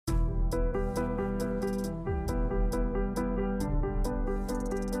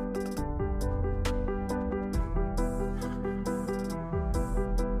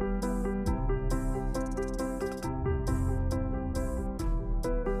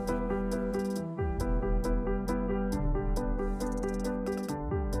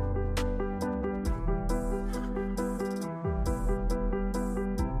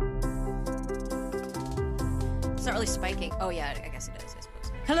It's not really spiking. Oh, yeah, I guess it is, I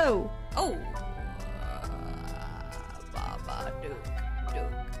suppose. Hello. Oh. Baba Duke.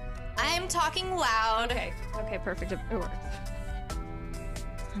 I'm talking loud. Okay, perfect. It works.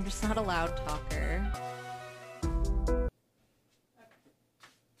 I'm just not a loud talker.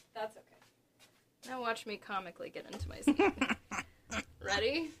 That's okay. Now watch me comically get into my skin.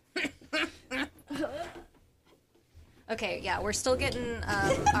 Ready? Okay, yeah, we're still getting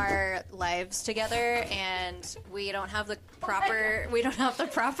our lives together, and we don't have the proper. Be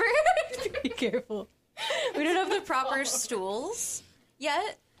careful. We don't have the proper stools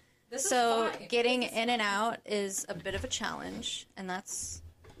yet. So getting in and out is a bit of a challenge, and that's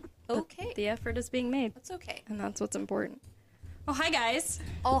okay. The effort is being made. That's okay. And that's what's important. Oh, hi, guys.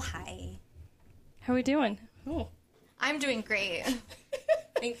 Oh, hi. How we doing? Oh. I'm doing great.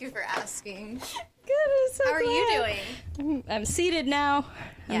 Thank you for asking. Good. I'm so How are you glad. doing? I'm seated now.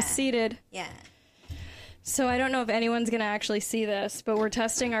 Yeah. I'm seated. Yeah. So I don't know if anyone's going to actually see this, but we're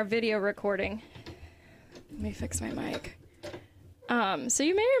testing our video recording. Let me fix my mic. So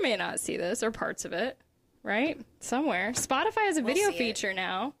you may or may not see this, or parts of it, right? Somewhere. Spotify has a video feature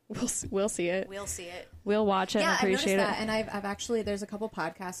now. We'll see it. We'll see it. We'll watch it and appreciate I've it. noticed that, and I've actually, there's a couple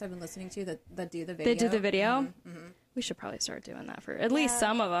podcasts I've been listening to that do the video. They do the video? Mm-hmm. We should probably start doing that for at least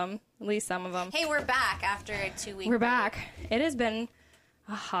some of them. At least some of them. Hey, we're back after a 2-week We're break. back. It has been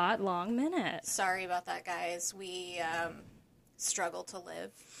a hot, long minute. Sorry about that, guys. We struggle to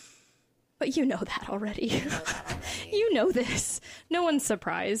live. But you know that already. You know that already. You know this. No one's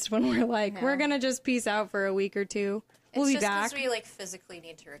surprised when we're like, we're going to just peace out for a week or two. We'll be It's just back. because we physically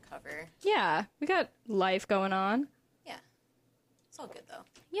need to recover. Yeah, we got life going on. Yeah. It's all good, though.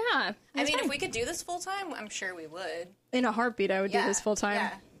 Yeah. I mean, if we could do this full time, I'm sure we would. In a heartbeat, I would do Yeah, this full time.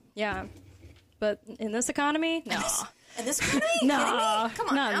 yeah. Yeah. But in this economy, no. In this economy? No. Come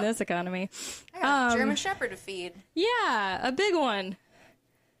on Not now. in this economy. I got a German Shepherd to feed. Yeah, a big one.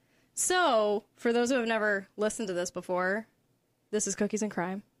 So, for those who have never listened to this before, this is Cookies and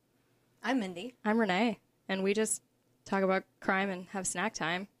Crime. I'm Mindy. I'm Renee, and we just talk about crime and have snack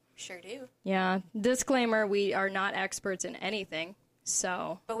time. Sure do. Yeah. Disclaimer, we are not experts in anything,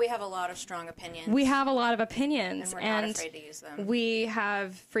 so... But we have a lot of strong opinions. We have a lot of opinions, and we're not afraid to use them. We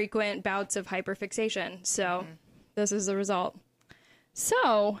have frequent bouts of hyperfixation, so this is the result.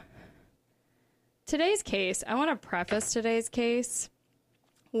 So, today's case, I want to preface today's case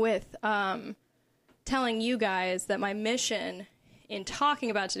with telling you guys that my mission in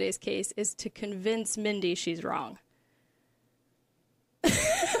talking about today's case is to convince Mindy she's wrong.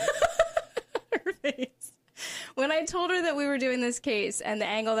 Her face. When I told her that we were doing this case and the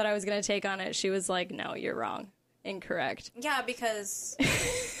angle that I was going to take on it, she was like, no, you're wrong. Incorrect. Yeah, because...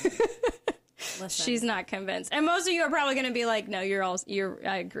 Listen. She's not convinced. And most of you are probably going to be like, no,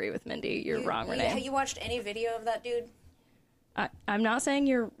 I agree with Mindy. You're wrong, Renee. Have you watched any video of that dude? I'm not saying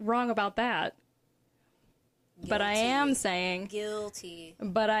you're wrong about that. Guilty. But I am saying... Guilty.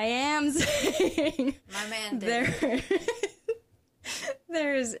 But I am saying... My man did.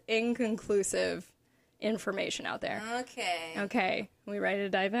 There's inconclusive information out there. Okay. Okay. We ready to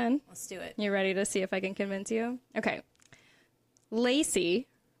dive in? Let's do it. You ready to see if I can convince you? Okay. Lacey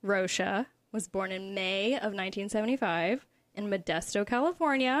Rocha was born in May of 1975 in Modesto,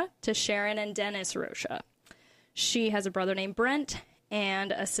 California, to Sharon and Dennis Rocha. She has a brother named Brent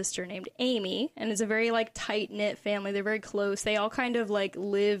and a sister named Amy, and it's a very, tight-knit family. They're very close. They all kind of,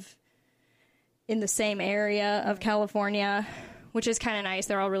 live in the same area of California, which is kind of nice.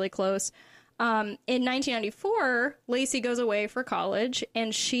 They're all really close. In 1994, Lacey goes away for college,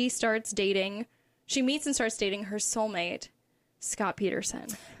 and she meets and starts dating her soulmate, Scott Peterson.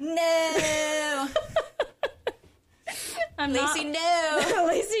 No! Lacey, no!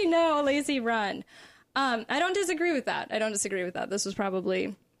 Lacey, no. Lacey, run. I don't disagree with that. This was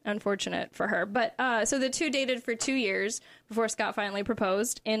probably unfortunate for her. But, so the two dated for 2 years before Scott finally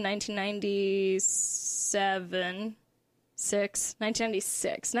proposed in 1996.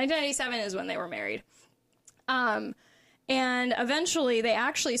 1997 is when they were married. And eventually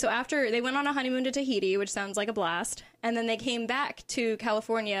after they went on a honeymoon to Tahiti, which sounds like a blast, and then they came back to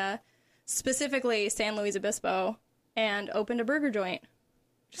California, specifically San Luis Obispo, and opened a burger joint.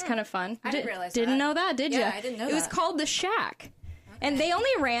 Which is kind of fun. I didn't realize Didn't that. know that, did you? Yeah, I didn't know It was that. called The Shack. And they only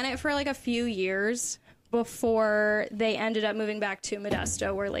ran it for a few years before they ended up moving back to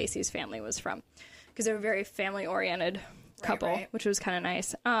Modesto, where Lacey's family was from. Because they were a very family-oriented couple, right. which was kind of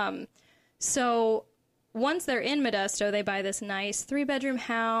nice. So once they're in Modesto, they buy this nice 3-bedroom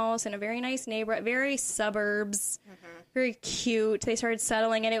house in a very nice neighborhood, very suburbs, very cute. They started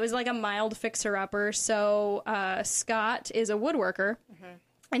settling, and it was like a mild fixer-upper. So Scott is a woodworker,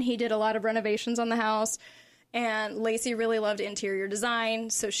 and he did a lot of renovations on the house. And Lacey really loved interior design,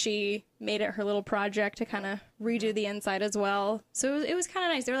 so she made it her little project to kind of redo the inside as well. So it was kind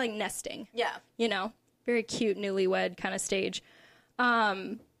of nice. They were like nesting. Yeah. You know, very cute newlywed kind of stage.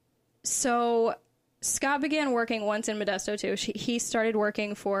 So Scott began working once in Modesto too. He started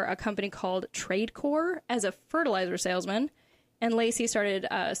working for a company called TradeCorp as a fertilizer salesman, and Lacey started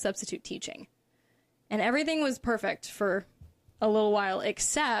substitute teaching. And everything was perfect for a little while,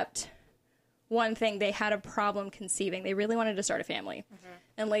 except one thing: they had a problem conceiving. They really wanted to start a family,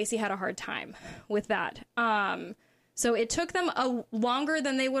 and Lacey had a hard time with that. So it took them longer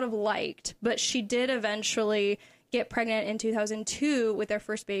than they would have liked, but she did eventually get pregnant in 2002 with their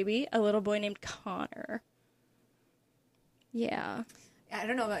first baby, a little boy named Connor. Yeah. I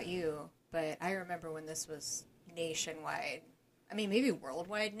don't know about you, but I remember when this was nationwide. I mean, maybe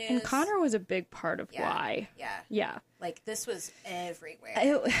worldwide news. And Connor was a big part of why. Yeah. Yeah. Like, this was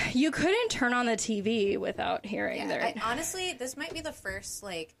everywhere. You couldn't turn on the TV without hearing their... Honestly, this might be the first,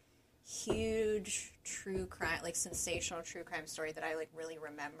 like, huge true crime, like, sensational true crime story that I, like, really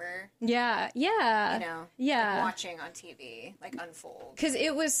remember. Yeah. You know? Yeah. Like, watching on TV, like, unfold. Because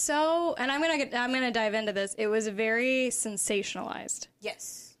it was so... And I'm gonna dive into this. It was very sensationalized.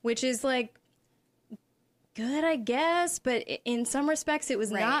 Yes. Which is, like, good, I guess, but in some respects it was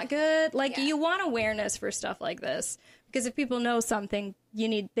not good. Like, you want awareness for stuff like this, because if people know something,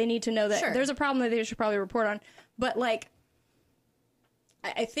 they need to know that there's a problem that they should probably report on. But, like,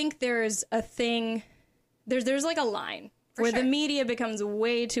 I think there's a thing, there's like a line where the media becomes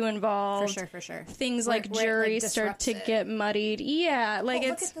way too involved. For sure. Things like juries start to get muddied. Yeah, like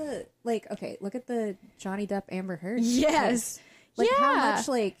it's... Look at the Johnny Depp Amber Heard. Yes. Like, how much,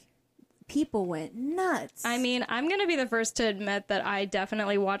 like, people went nuts. I mean, I'm gonna be the first to admit that I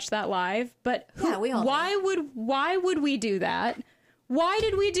definitely watched that live, but we all why would we do that? Why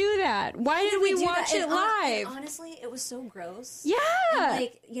did we do that? Why did we watch it live? Honestly, it was so gross. Yeah. And,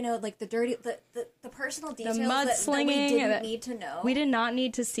 like, you know, like the dirty, the personal details the that we didn't need to know. We did not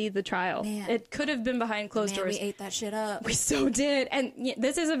need to see the trial. Man. It could have been behind closed doors. We ate that shit up. We so did. And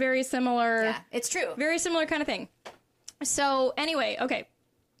this is a very similar... Yeah, it's true. Very similar kind of thing. So, anyway, okay.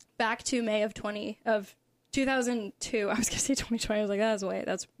 Back to May of 2002. I was going to say 2020. I was like,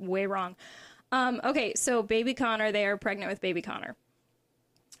 that's way wrong. Okay, so baby Connor, they are pregnant with baby Connor.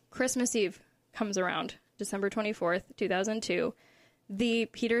 Christmas Eve comes around, December 24th, 2002. The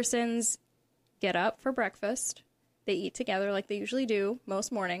Petersons get up for breakfast. They eat together like they usually do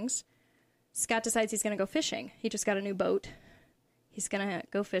most mornings. Scott decides he's going to go fishing. He just got a new boat. He's going to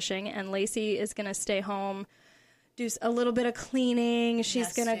go fishing, and Lacey is going to stay home, do a little bit of cleaning.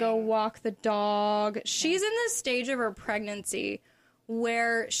 She's going to go walk the dog. She's in this stage of her pregnancy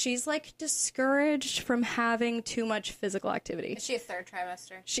where she's, like, discouraged from having too much physical activity. Is she a third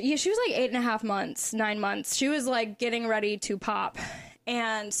trimester? She was, like, 8.5 months, 9 months. She was, like, getting ready to pop.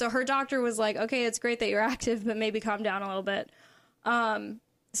 And so her doctor was like, okay, it's great that you're active, but maybe calm down a little bit.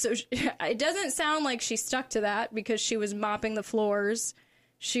 So it doesn't sound like she stuck to that, because she was mopping the floors.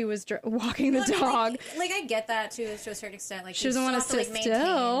 She was walking the dog. Like, I get that, too, to a certain extent. Like, she doesn't want to sit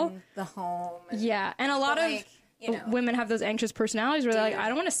still. The home. And a lot of women have those anxious personalities where they're like, I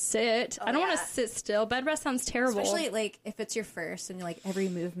don't want to sit. I don't want to sit still. Bed rest sounds terrible. Especially, like, if it's your first and, like, every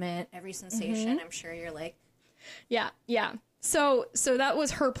movement, every sensation, I'm sure you're like... Yeah. So that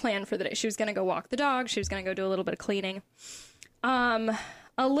was her plan for the day. She was going to go walk the dog. She was going to go do a little bit of cleaning. A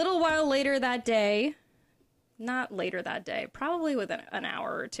little while later that day... Not later that day, probably within an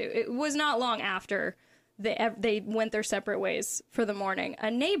hour or two. It was not long after they went their separate ways for the morning. A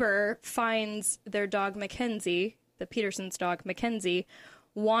neighbor finds their dog Mackenzie, the Petersons' dog Mackenzie,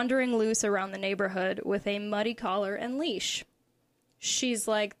 wandering loose around the neighborhood with a muddy collar and leash. She's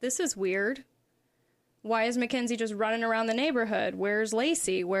like, this is weird. Why is Mackenzie just running around the neighborhood? Where's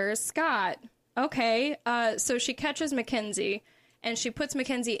Lacey? Where's Scott? Okay, so she catches Mackenzie, and she puts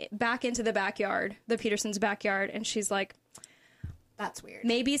Mackenzie back into the backyard, the Petersons' backyard, and she's like, that's weird.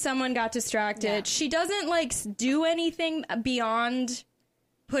 Maybe someone got distracted. Yeah. She doesn't, like, do anything beyond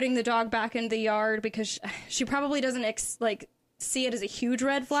putting the dog back in the yard, because she probably doesn't, see it as a huge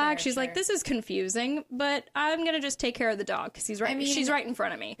red flag. She's like, this is confusing, but I'm going to just take care of the dog, because she's right in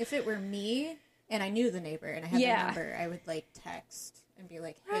front of me. If it were me, and I knew the neighbor, and I had their number, I would, like, text and be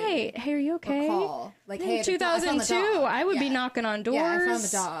like, hey, are you okay? Or call. Like, hey, in 2002, I would be knocking on doors. Yeah, I found the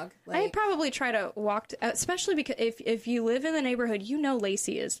dog. Like, I'd probably try to walk, especially because if you live in the neighborhood, you know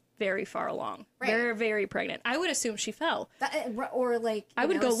Lacey is very far along. Right. Very, very pregnant. I would assume she fell. Or, like, I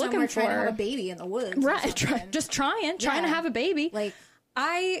would go looking for her. To have a baby in the woods. Right. Just trying to have a baby. Like,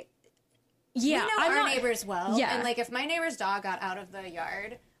 we know our neighbors well. Yeah. And, like, if my neighbor's dog got out of the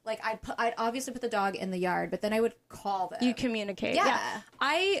yard, like I'd obviously put the dog in the yard, but then I would call them. You communicate. Yeah.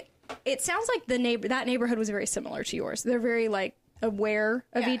 It sounds like that neighborhood was very similar to yours. They're very like aware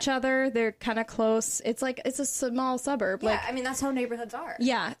of each other. They're kind of close. It's like it's a small suburb. Yeah, Like, I mean that's how neighborhoods are.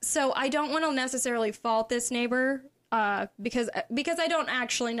 yeah. So I don't want to necessarily fault this neighbor because I don't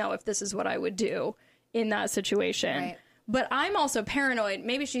actually know if this is what I would do in that situation. Right. But I'm also paranoid.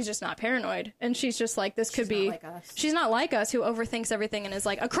 Maybe she's just not paranoid, and she's just like, this could be. not like us. She's not like us, who overthinks everything and is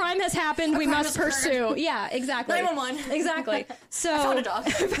like, a crime has happened. We must crime has pursue. Yeah, exactly. 911. Exactly. So Found a dog.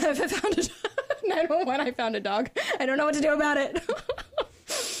 I found a dog. 911. I found a dog. I don't know what to do about it.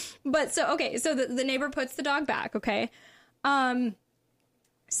 But so the neighbor puts the dog back. Okay.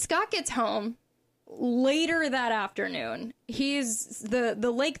 Scott gets home later that afternoon. He's the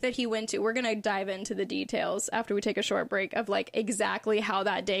lake that he went to. We're gonna dive into the details after we take a short break of like exactly how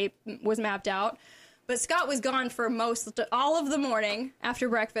that day was mapped out. But Scott was gone for all of the morning after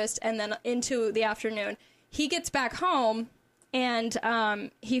breakfast and then into the afternoon. He gets back home and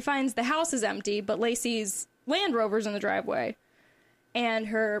he finds the house is empty, but Lacey's Land Rover's in the driveway. And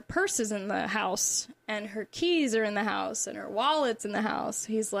her purse is in the house, and her keys are in the house, and her wallet's in the house.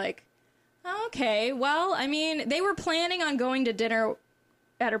 He's like, okay, well, I mean, they were planning on going to dinner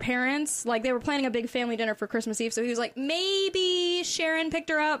at her parents'. Like, they were planning a big family dinner for Christmas Eve, so he was like, maybe Sharon picked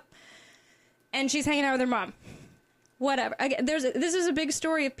her up, and she's hanging out with her mom. Whatever. Again, this is a big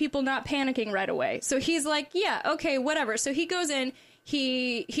story of people not panicking right away. So he's like, yeah, okay, whatever. So he goes in.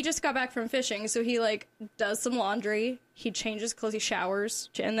 He just got back from fishing, so he, like, does some laundry. He changes clothes. He showers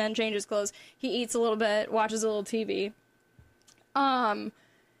and then changes clothes. He eats a little bit, watches a little TV. And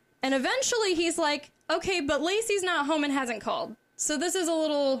eventually he's like, okay, but Lacey's not home and hasn't called. So this is a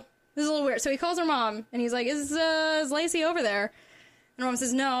little weird. So he calls her mom, and he's like, is Lacey over there? And her mom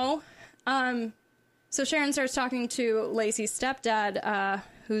says, no. So Sharon starts talking to Lacey's stepdad,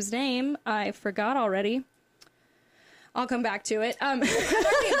 whose name I forgot already. I'll come back to it. I'm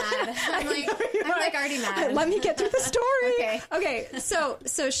already mad. I'm already mad. Let me get through the story. Okay. Okay. So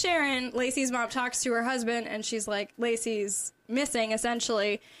Sharon, Lacey's mom, talks to her husband, and she's like, Lacey's missing,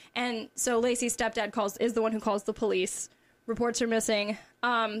 essentially. And so Lacey's stepdad is the one who calls the police, reports her missing.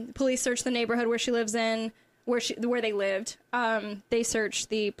 Police search the neighborhood where she lives in, where they lived. They search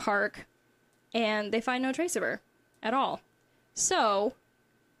the park, and they find no trace of her at all. So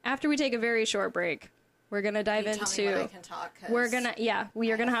after we take a very short break, we're gonna dive into. Tell me when I can talk, 'cause we're gonna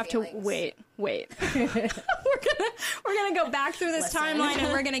have feelings. to wait. we're gonna go back through this timeline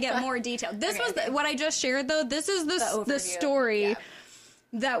and we're gonna get more detail. This was what I just shared though. This is the story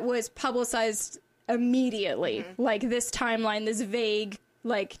that was publicized immediately. Like this timeline, this vague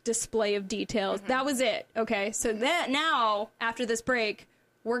like display of details. That was it. Okay, so that now after this break,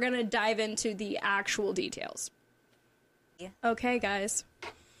 we're gonna dive into the actual details. Yeah. Okay, guys,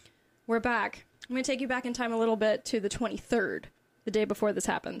 we're back. I'm going to take you back in time a little bit to the 23rd, the day before this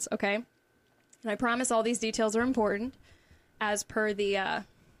happens, okay? And I promise all these details are important as per the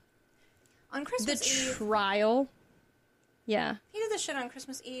On Christmas Eve. trial. Yeah. He did this shit on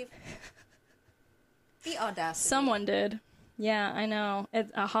Christmas Eve. The audacity. Someone did. Yeah, I know.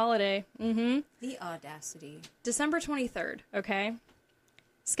 It's a holiday. Mm-hmm. The audacity. December 23rd, okay?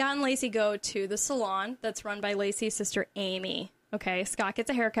 Scott and Lacey go to the salon that's run by Lacey's sister, Amy. Okay, Scott gets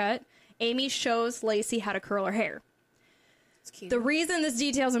a haircut. Amy shows Lacey how to curl her hair. It's cute. The reason this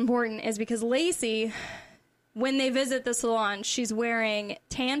detail is important is because Lacey, when they visit the salon, she's wearing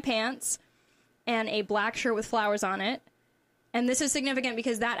tan pants and a black shirt with flowers on it. And this is significant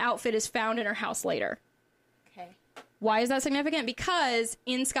because that outfit is found in her house later. Okay. Why is that significant? Because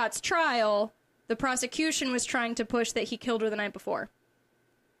in Scott's trial, the prosecution was trying to push that he killed her the night before.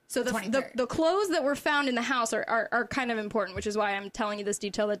 So the clothes that were found in the house are kind of important, which is why I'm telling you this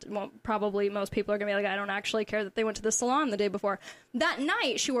detail that probably most people are going to be like, I don't actually care that they went to the salon the day before. That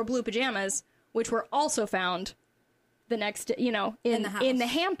night, she wore blue pajamas, which were also found the next, in the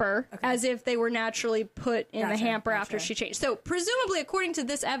hamper, as if they were naturally put in the hamper after she changed. So presumably, according to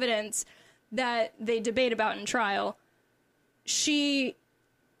this evidence that they debate about in trial, she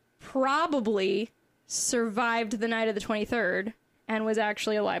probably survived the night of the 23rd and was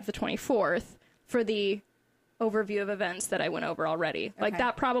actually alive the 24th for the overview of events that I went over already. Okay. Like,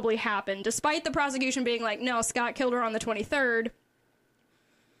 that probably happened, despite the prosecution being like, no, Scott killed her on the 23rd.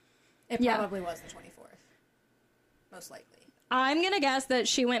 It probably was the 24th. Most likely. I'm going to guess that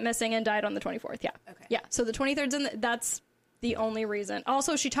she went missing and died on the 24th, yeah. Okay. Yeah, so the 23rd's that's the only reason.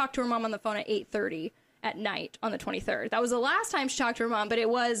 Also, she talked to her mom on the phone at 8:30 at night on the 23rd. That was the last time she talked to her mom, but it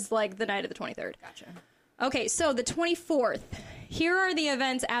was, like, the night of the 23rd. Gotcha. Okay, so the 24th. Here are the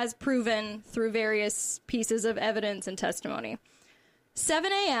events as proven through various pieces of evidence and testimony.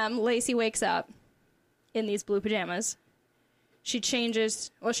 7 a.m., Lacey wakes up in these blue pajamas. She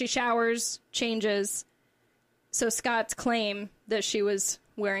showers, changes. So Scott's claim that she was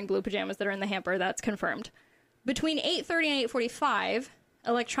wearing blue pajamas that are in the hamper, that's confirmed. Between 8:30 and 8:45,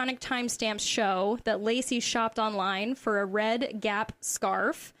 electronic timestamps show that Lacey shopped online for a red Gap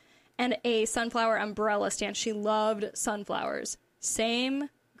scarf and a sunflower umbrella stand. She loved sunflowers. Same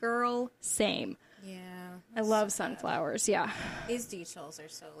girl, same. Yeah. I love sunflowers. Yeah, These details are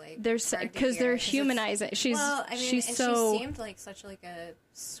so like they're hard to because hear, they're 'cause it's- humanizing. She's Well, I mean, she's and so she seemed like such like a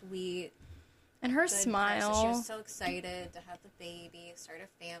sweet, and her good person. She smile. was so excited to have the baby, start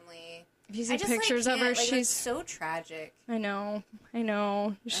a family. If you see I just pictures of her, like, she's it's so tragic. I know.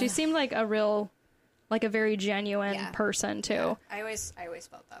 She seemed like a real, like a very genuine Yeah. person too. Yeah. I always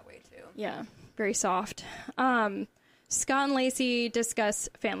felt that way too. Yeah, very soft. Scott and Lacey discuss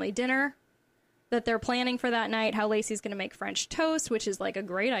family dinner that they're planning for that night, how Lacey's going to make French toast, which is like a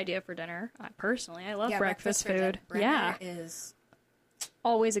great idea for dinner. I love breakfast food. Yeah, is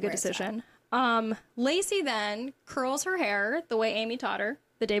always a good where it's decision. Lacey then curls her hair the way Amy taught her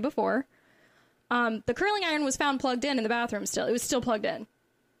the day before. The curling iron was found plugged in the bathroom still. It was still plugged in.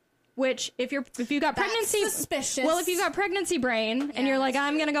 Which, if you got pregnancy, suspicious. well, if you got pregnancy brain and you're like,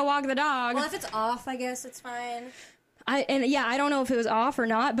 I'm gonna go walk the dog. Well, if it's off, I guess it's fine. I don't know if it was off or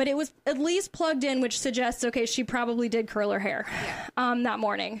not, but it was at least plugged in, which suggests, okay, she probably did curl her hair that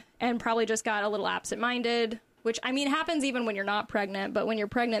morning and probably just got a little absent-minded, which, I mean, happens even when you're not pregnant, but when you're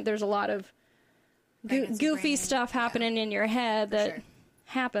pregnant, there's a lot of Pregnancy goofy brain. stuff happening in your head that sure.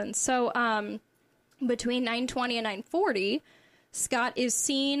 happens. So between 9:20 and 9:40, Scott is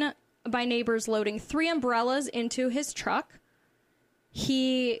seen by neighbors loading 3 umbrellas into his truck.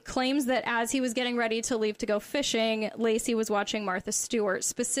 He claims that as he was getting ready to leave to go fishing, Lacey was watching Martha Stewart,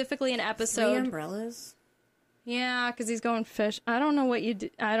 specifically an 3 episode. umbrellas. Yeah, because he's going fish. I don't know what you do.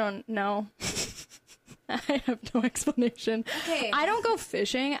 I don't know. I have no explanation. Okay. I don't go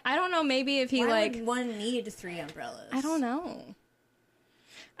fishing. I don't know. Maybe if he Why like, would one need 3 umbrellas? I don't know.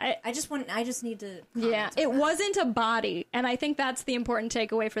 I just need to. Yeah, comment it on that. wasn't a body, and I think that's the important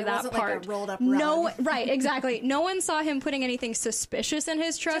takeaway for that wasn't like a part. rolled up No, rug. right, exactly. No one saw him putting anything suspicious in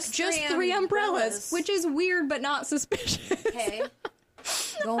his truck. Just 3 umbrellas, umbrellas. which is weird but not suspicious. Okay.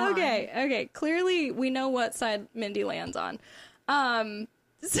 Go on. Okay. Clearly, we know what side Mindy lands on. No,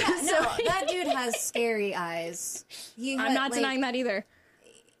 that dude has scary eyes. I'm not denying that either.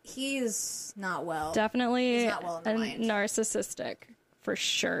 He's not well. Definitely He's not well in the mind. narcissistic for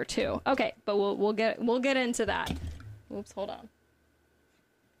sure too. Okay, but we'll get into that. Oops, hold on.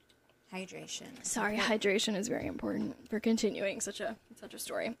 Hydration. Sorry, hydration is very important for continuing such a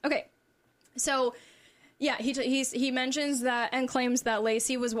story. Okay, so yeah, he mentions that and claims that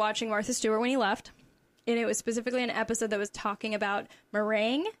Lacey was watching Martha Stewart when he left, and it was specifically an episode that was talking about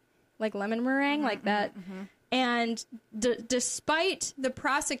meringue, like lemon meringue, like that. And despite the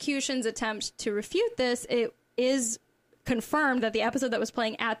prosecution's attempt to refute this, it is confirmed that the episode that was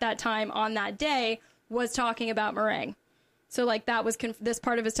playing at that time on that day was talking about meringue. So, like, that was this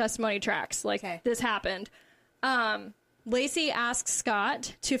part of his testimony tracks. Like, Okay. this happened. Lacey asks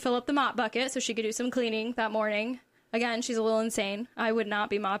Scott to fill up the mop bucket so she could do some cleaning that morning. Again, she's a little insane. I would not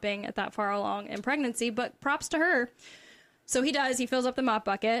be mopping at that far along in pregnancy, but props to her. So he does. He fills up the mop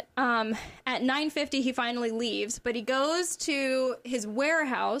bucket. At 9:50, he finally leaves, but he goes to his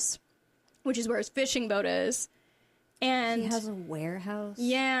warehouse, which is where his fishing boat is. And He has a warehouse.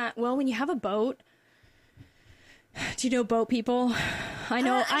 yeah, well, when you have a boat, do you know boat people? I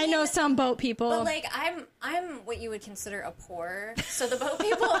know I know mean, some boat people. But like I'm what you would consider a poor. So the boat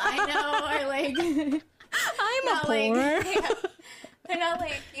people I know are like I'm a not poor. like yeah, they're not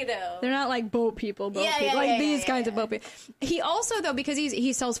like, you know. They're not like boat people, Yeah, people. yeah, like yeah, these yeah, kinds yeah. of boat people. He also, though, because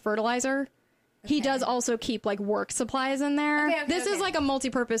he sells fertilizer, he Okay. does also keep like work supplies in there. Okay, This is okay. like a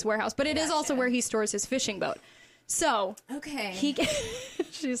multi-purpose warehouse, but it is also Gotcha. where he stores his fishing boat. So Okay.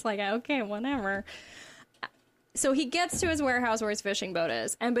 she's like, okay, whatever. So he gets to his warehouse where his fishing boat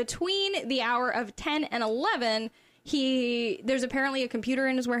is, and between the hour of 10 and 11, there's apparently a computer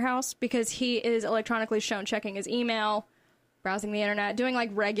in his warehouse because he is electronically shown checking his email, browsing the internet, doing like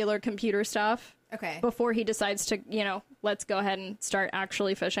regular computer stuff Okay. before he decides to, let's go ahead and start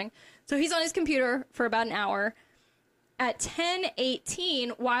actually fishing. So he's on his computer for about an hour. At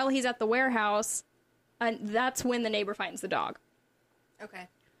 10:18, while he's at the warehouse, that's when the neighbor finds the dog. Okay.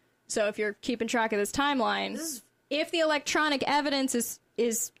 So if you're keeping track of this timeline, This is if the electronic evidence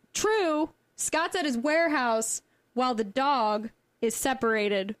is true, Scott's at his warehouse while the dog is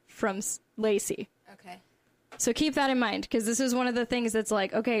separated from Lacey. okay. So keep that in mind, because this is one of the things that's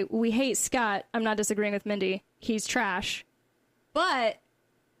like, okay, we hate Scott. I'm not disagreeing with Mindy. He's trash. But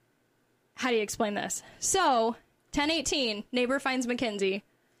how do you explain this? So 10:18, neighbor finds Mackenzie.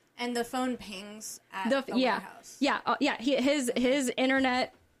 And the phone pings at the Yeah, warehouse. yeah. His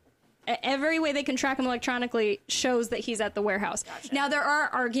internet, every way they can track him electronically shows that he's at the warehouse. Gotcha. Now there are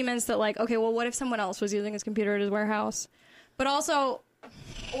arguments that like, okay, well, what if someone else was using his computer at his warehouse? But also,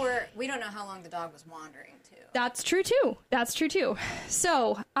 Or we don't know how long the dog was wandering too. that's true too.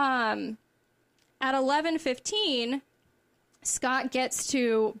 So, at 11:15, Scott gets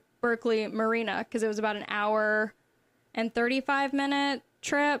to Berkeley Marina because it was about an hour and 35-minute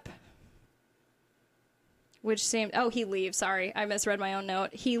trip. Which seemed... Oh, he leaves. Sorry, I misread my own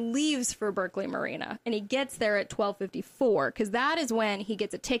note. He leaves for Berkeley Marina, and he gets there at 12:54, because that is when he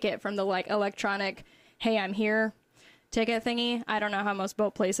gets a ticket from the, like, electronic, hey, I'm here ticket thingy. I don't know how most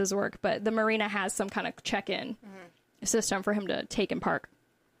boat places work, but the marina has some kind of check-in system for him to take and park.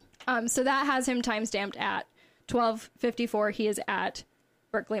 So that has him time-stamped at 12:54. He is at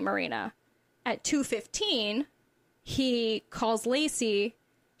Berkeley Marina. At 2:15, he calls Lacey.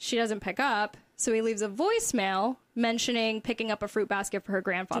 She doesn't pick up, so he leaves a voicemail mentioning picking up a fruit basket for her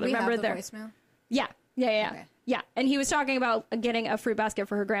grandfather. Do we Remember have the there? voicemail? Yeah. Okay. Yeah. And he was talking about getting a fruit basket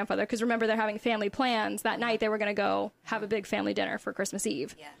for her grandfather because remember they're having family plans that night. They were going to go have a big family dinner for Christmas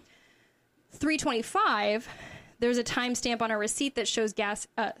Eve. Yeah. 3:25. There's a timestamp on a receipt that shows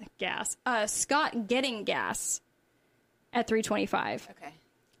Scott getting gas at 3:25. Okay.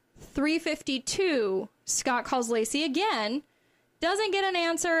 3:52, Scott calls Lacey again, doesn't get an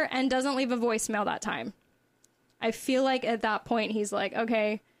answer, and doesn't leave a voicemail that time. I feel like at that point he's like,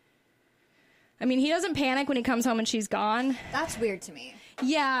 okay. I mean, he doesn't panic when he comes home and she's gone. That's weird to me.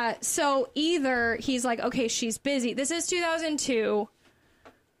 Yeah, so either he's like, okay, she's busy. This is 2002.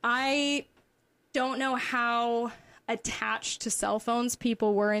 I don't know how attached to cell phones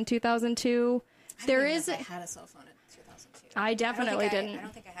people were in 2002. There is... I had a cell phone in 2002. I definitely didn't. I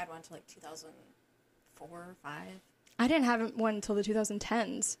don't think I had one until like 2004 or 5. I didn't have one until the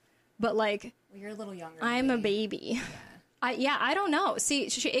 2010s. But, like... Well, you're a little younger. I'm than a me. baby. I don't know. See,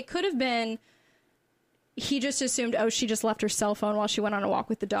 it could have been... He just assumed, oh, she just left her cell phone while she went on a walk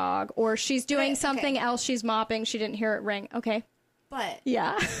with the dog. Or she's doing Right, something okay. else. She's mopping. She didn't hear it ring. Okay. But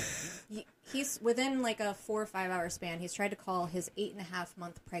Yeah. he's within like a 4 or 5 hour span. He's tried to call his 8.5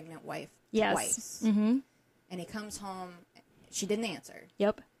 month pregnant wife Yes. twice. Mm-hmm. And he comes home. She didn't answer.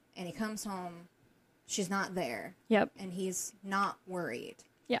 Yep. And he comes home. She's not there. Yep. And he's not worried.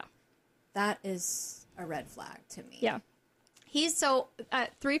 Yeah. That is a red flag to me. Yeah. He's so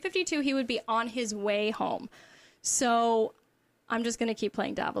at 3:52 he would be on his way home. So I'm just going to keep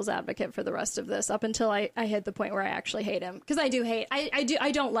playing devil's advocate for the rest of this up until I hit the point where I actually hate him, because I do hate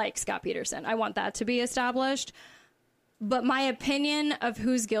I don't like Scott Peterson. I want that to be established. But my opinion of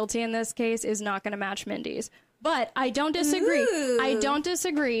who's guilty in this case is not going to match Mindy's. But I don't disagree. Ooh. I don't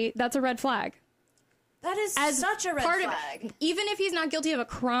disagree. That's a red flag. That is such a red flag. Even if he's not guilty of a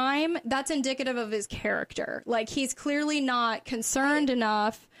crime, that's indicative of his character. Like, he's clearly not concerned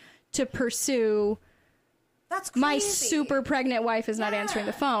enough to pursue That's crazy. my super pregnant wife is not answering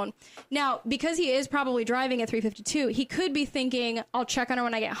the phone. Now, because he is probably driving at 3:52, he could be thinking, I'll check on her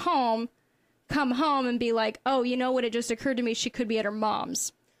when I get home, come home and be like, oh, you know what? It just occurred to me she could be at her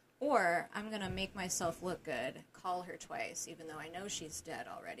mom's. Or I'm going to make myself look good, call her twice, even though I know she's dead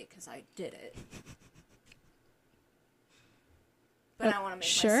already because I did it. But I want to make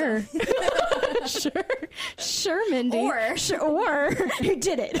Sure. myself... Sure, Mindy. Or he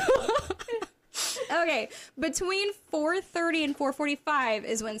did it. Okay, between 4:30 and 4:45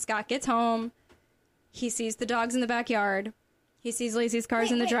 is when Scott gets home. He sees the dogs in the backyard. He sees Lacey's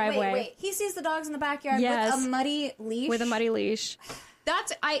cars in the driveway. Wait. He sees the dogs in the backyard Yes. with a muddy leash? With a muddy leash.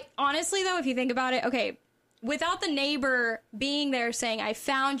 Honestly, though, if you think about it, okay, without the neighbor being there saying, I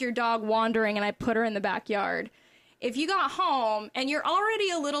found your dog wandering and I put her in the backyard. If you got home and you're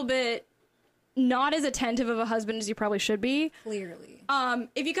already a little bit not as attentive of a husband as you probably should be. Clearly.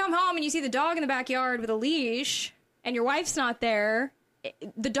 If you come home and you see the dog in the backyard with a leash and your wife's not there,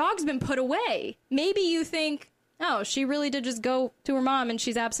 the dog's been put away. Maybe you think, oh, she really did just go to her mom and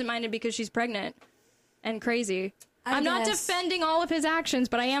she's absent-minded because she's pregnant and crazy. I'm not defending all of his actions,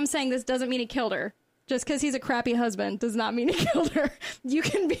 but I am saying this doesn't mean he killed her. Just because he's a crappy husband does not mean he killed her. You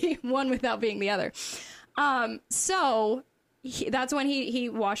can be one without being the other. So that's when he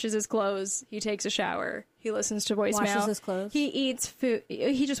washes his clothes. He takes a shower. He listens to voicemail. Washes his clothes? He eats food.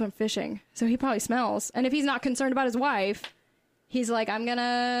 He just went fishing, so he probably smells. And if he's not concerned about his wife, he's like, I'm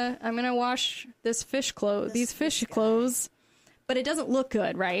gonna wash these fish clothes. But it doesn't look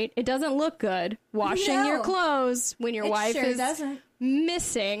good, right? It doesn't look good washing your clothes when your wife sure is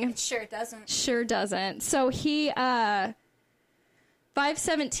missing. It sure doesn't. Sure doesn't. So he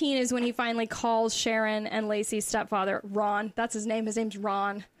 5:17 is when he finally calls Sharon and Lacey's stepfather, Ron. That's his name. His name's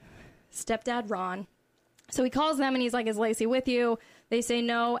Ron. Stepdad Ron. So he calls them and he's like, is Lacey with you? They say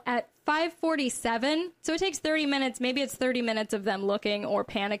no. At 5:47, so it takes 30 minutes. Maybe it's 30 minutes of them looking or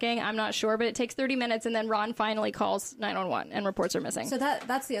panicking. I'm not sure, but it takes 30 minutes, and then Ron finally calls 911 and reports her missing. So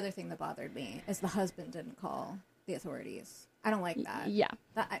that's the other thing that bothered me, is the husband didn't call the authorities. I don't like that. Yeah.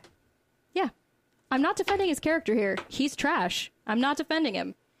 Yeah. I'm not defending his character here. He's trash. I'm not defending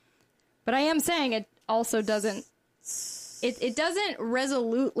him. But I am saying it also doesn't... It doesn't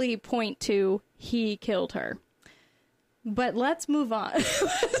resolutely point to he killed her. But let's move on.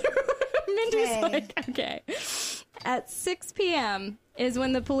 Mindy's like, okay. At 6 p.m. is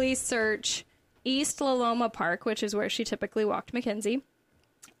when the police search East Laloma Park, which is where she typically walked Mackenzie.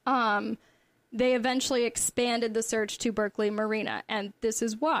 They eventually expanded the search to Berkeley Marina, and this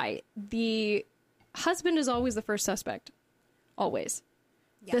is why. The husband is always the first suspect. Always.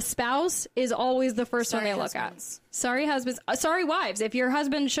 Yeah. The spouse is always the first one they look at. Sorry, husbands. Sorry, wives. If your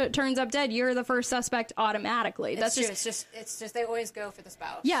husband turns up dead, you're the first suspect automatically. That's true. It's just they always go for the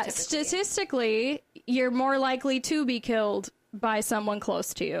spouse. Yeah, typically. Statistically, you're more likely to be killed by someone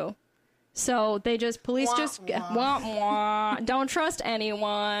close to you. So police don't trust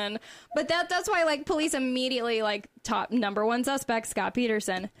anyone. But that's why, like, police immediately, like, top number one suspect, Scott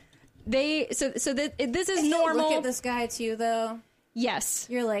Peterson. This is normal. Look at this guy too, though. Yes.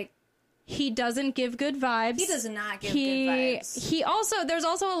 You're like, he doesn't give good vibes. He does not give good vibes. There's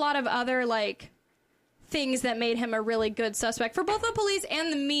also a lot of other, like, things that made him a really good suspect for both the police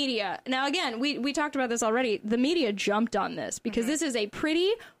and the media. Now, again, we talked about this already. The media jumped on this because this is a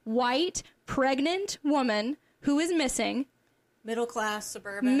pretty, white, pregnant woman who is missing. Middle class,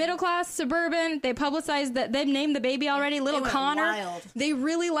 suburban. They publicized that they've named the baby already, little Connor. Wild. They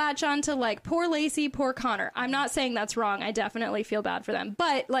really latch on to, like, poor Lacey, poor Connor. I'm not saying that's wrong. I definitely feel bad for them.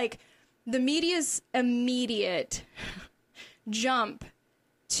 But, like, the media's immediate jump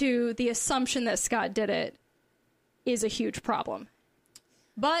to the assumption that Scott did it is a huge problem.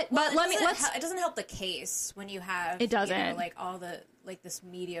 But it doesn't help the case when you have, it doesn't. You know, like, all the, like, this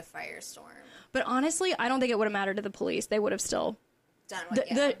media firestorm. But honestly, I don't think it would have mattered to the police. They would have still done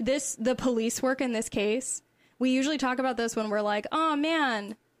the police work in this case. We usually talk about this when we're like, oh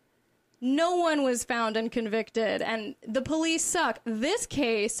man, no one was found and convicted and the police suck. This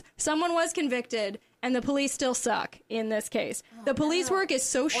case, someone was convicted and the police still suck in this case. The police work is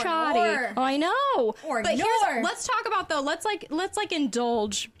so shoddy. Oh, I know. Let's talk about, though, let's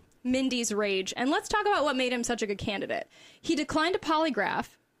indulge Mindy's rage and let's talk about what made him such a good candidate. He declined a polygraph.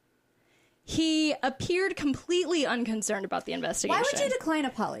 He appeared completely unconcerned about the investigation. Why would you decline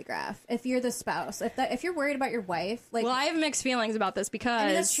a polygraph if you're the spouse? If you're worried about your wife, like, well, I have mixed feelings about this because, I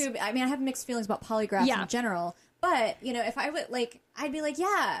mean, that's true. I mean, I have mixed feelings about polygraphs in general. But, you know, if I would, like, I'd be like,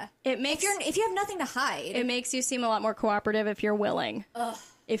 yeah. If you have nothing to hide, it makes you seem a lot more cooperative if you're willing. Ugh.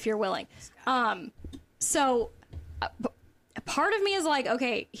 If you're willing. So part of me is like,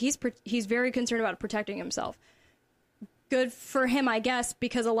 okay, he's very concerned about protecting himself. Good for him, I guess,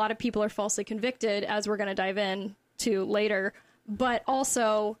 because a lot of people are falsely convicted, as we're going to dive into later. But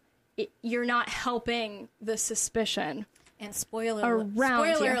also, you're not helping the suspicion. And spoiler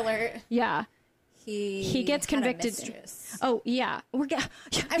alert. Yeah. He gets convicted. Oh, yeah. I'm sorry.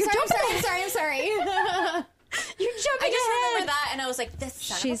 You're jumping I just ahead. remember that, and I was like, this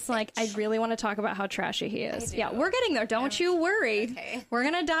son She's of a like, bitch. I really want to talk about how trashy he is. Yeah, we're getting there. Don't you worry. Okay. We're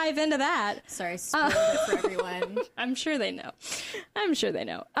going to dive into that. Sorry, spoiled it for everyone. I'm sure they know.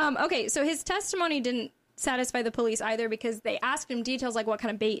 Okay, so his testimony didn't satisfy the police either because they asked him details like, what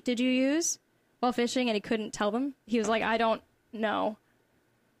kind of bait did you use while fishing? And he couldn't tell them. He was like, I don't know.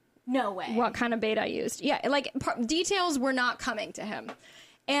 No way. What kind of bait I used. Yeah, like, details were not coming to him.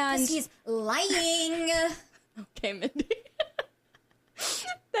 And he's lying. Okay, Mindy.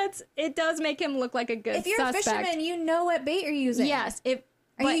 It does make him look like a good suspect. If you're a fisherman, you know what bait you're using. Yes.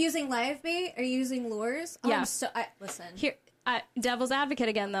 Are you using live bait? Are you using lures? Yeah. Listen. Here, devil's advocate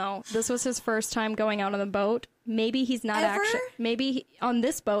again, though. This was his first time going out on the boat. Maybe he's not actually... on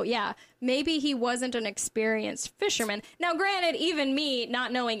this boat, yeah. Maybe he wasn't an experienced fisherman. Now, granted, even me,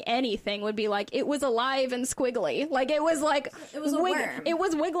 not knowing anything, would be like, it was alive and squiggly. Like, it was like... It was a worm. It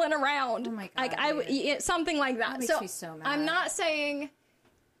was wiggling around. Oh, my God. Like, something like that. That makes me so mad. I'm not saying...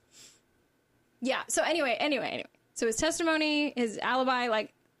 Yeah, so anyway. So his testimony, his alibi,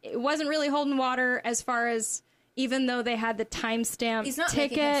 like, it wasn't really holding water as far as... Even though they had the timestamp ticket. He's not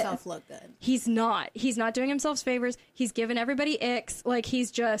making himself look good. He's not. He's not doing himself favors. He's giving everybody icks. Like,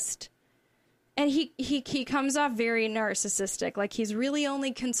 he's just... And he comes off very narcissistic. Like, he's really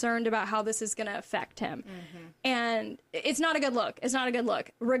only concerned about how this is going to affect him. And it's not a good look. It's not a good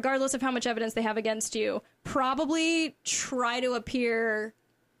look. Regardless of how much evidence they have against you, probably try to appear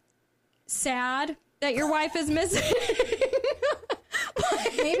sad that your wife is missing.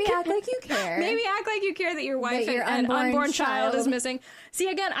 Maybe act like you care. Maybe act like you care that your wife and unborn child is missing. See,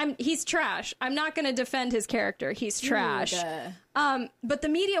 again, he's trash. I'm not going to defend his character. He's trash. But the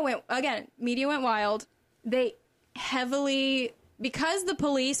media went wild. They heavily, because the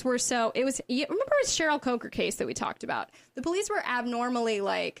police were so, remember his Cheryl Coker case that we talked about? The police were abnormally,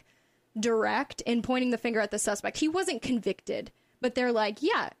 like, direct in pointing the finger at the suspect. He wasn't convicted, but they're like,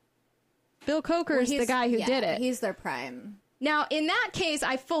 yeah, Bill Coker's the guy who did it. He's their prime. Now, in that case,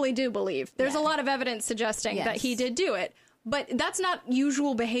 I fully do believe. There's a lot of evidence suggesting that he did do it. But that's not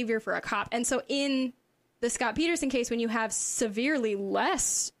usual behavior for a cop. And so in the Scott Peterson case, when you have severely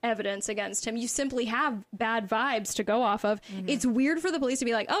less evidence against him, you simply have bad vibes to go off of. It's weird for the police to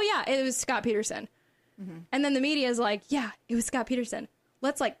be like, oh, yeah, it was Scott Peterson. And then the media is like, yeah, it was Scott Peterson.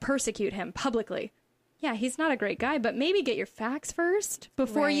 Let's, like, persecute him publicly. Yeah, he's not a great guy, but maybe get your facts first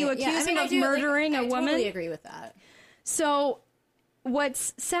before you accuse him of murdering a woman. I totally agree with that. So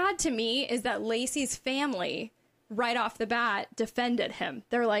what's sad to me is that Lacey's family, right off the bat, defended him.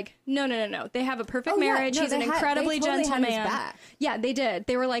 They're like, no. They have a perfect marriage. He's an incredibly gentle man. Yeah, they did.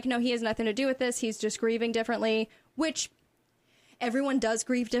 They were like, no, he has nothing to do with this. He's just grieving differently, which everyone does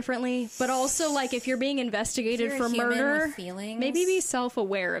grieve differently. But also, like, if you're being investigated for murder, maybe be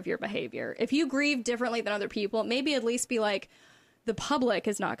self-aware of your behavior. If you grieve differently than other people, maybe at least be like, the public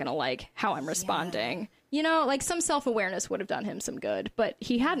is not going to like how I'm responding. You know, like, some self-awareness would have done him some good, but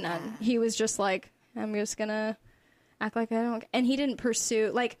he had none. He was just like, I'm just going to act like I don't. And he didn't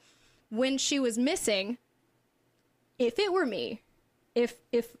pursue, like, when she was missing, if it were me, if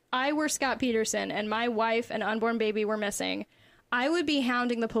I were Scott Peterson and my wife and unborn baby were missing, I would be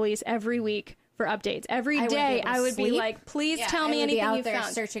hounding the police every week for updates. Every day I would be like, please tell me anything you found. I would be out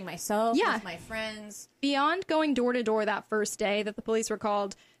there searching myself with my friends. Beyond going door to door that first day that the police were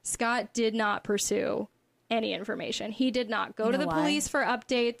called, Scott did not pursue any information. He did not go to the police for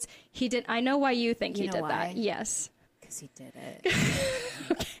updates. He did. I know why you think he did that. Yes. Because he did it.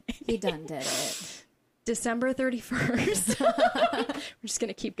 Okay. He done did it. December 31st. We're just going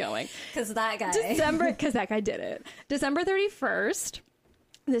to keep going. Because that guy. Because that guy did it. December 31st,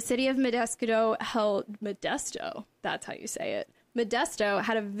 the city of Modesto, that's how you say it. Modesto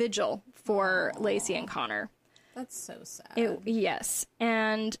had a vigil for Lacey and Connor. That's so sad. Yes.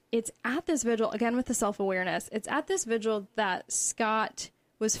 And it's at this vigil, again with the self-awareness, it's at this vigil that Scott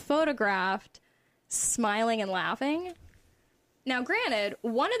was photographed smiling and laughing. Now, granted,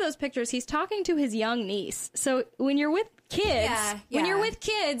 one of those pictures, he's talking to his young niece. So when you're with kids, you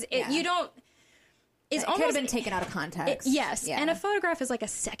don't... It could have been taken out of context. Yes. And a photograph is like a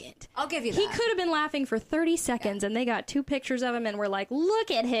second. I'll give you that. He could have been laughing for 30 seconds, and they got two pictures of him and were like,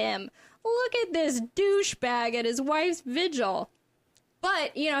 look at him. Look at this douchebag at his wife's vigil.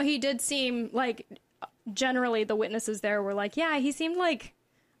 But, you know, he did seem like, generally the witnesses there were like, yeah, he seemed like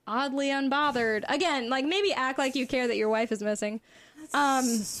oddly unbothered. Again, like, maybe act like you care that your wife is missing. That's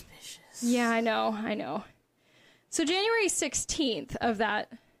suspicious. Yeah, I know. So January 16th of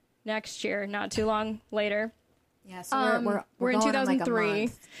that next year, not too long later. Yeah, so we're in 2003. In like a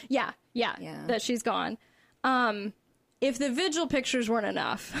month. Yeah, that she's gone. If the vigil pictures weren't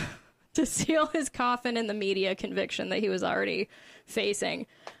enough to seal his coffin in the media conviction that he was already facing,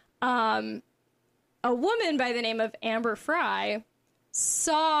 a woman by the name of Amber Fry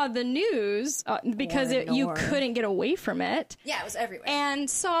saw the news because you couldn't get away from it. Yeah, it was everywhere. And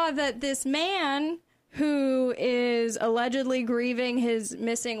saw that this man who is allegedly grieving his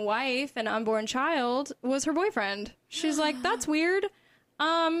missing wife and unborn child was her boyfriend. She's like, that's weird.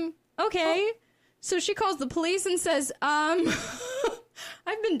 Okay. Oh. So she calls the police and says, I've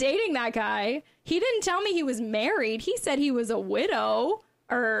been dating that guy. He didn't tell me he was married. He said he was a widower,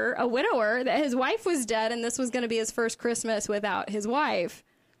 that his wife was dead and this was going to be his first Christmas without his wife.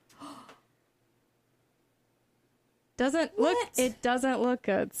 It doesn't look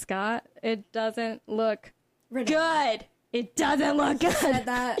good, Scott. It doesn't look good. It doesn't look good. He said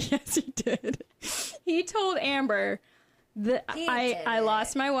that? Yes, he did. He told Amber that I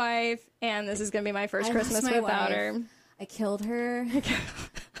lost my wife and this is going to be my first Christmas without her. I killed her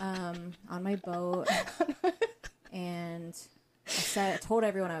on my boat and I told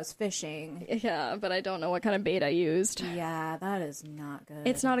everyone I was fishing. Yeah, but I don't know what kind of bait I used. Yeah, that is not good.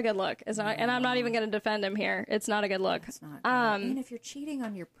 It's not a good look. It's not, and I'm not even going to defend him here. It's not a good look. It's not good. And if you're cheating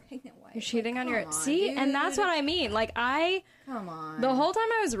on your pregnant wife, You're cheating on your... See, and that's what I mean. Like, come on. the whole time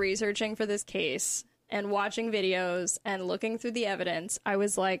I was researching for this case and watching videos and looking through the evidence, I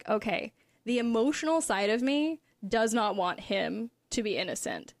was like, okay, the emotional side of me does not want him to be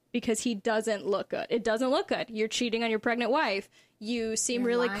innocent because he doesn't look good. It doesn't look good. You're cheating on your pregnant wife. You seem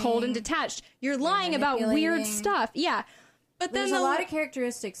really cold and detached. You're lying about weird stuff. Yeah. But then there's a lot of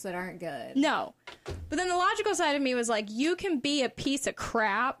characteristics that aren't good. No. But then the logical side of me was like, you can be a piece of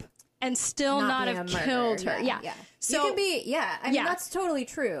crap and still not have killed her. Yeah. So you can be, I mean, that's totally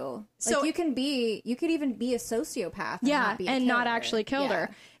true. Like, so you could even be a sociopath. And not actually killed her.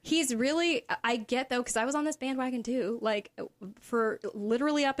 He's really, I get though, because I was on this bandwagon too. Like, for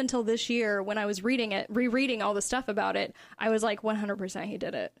literally up until this year when I was rereading all the stuff about it, I was like, 100% he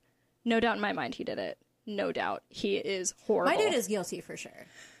did it. No doubt in my mind he did it. No doubt. He is horrible. My dude is guilty for sure.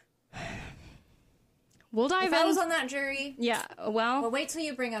 We'll dive in. If I was on that jury. Yeah, well, wait till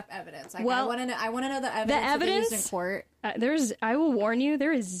you bring up evidence. Like, I want to know the evidence used in court. I will warn you,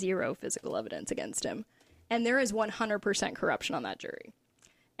 there is zero physical evidence against him. And there is 100% corruption on that jury.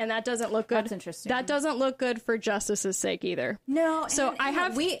 And that doesn't look good. That's interesting. That doesn't look good for justice's sake either. No. So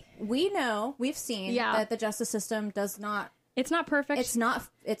we know, we've seen that the justice system does not. It's not perfect. It's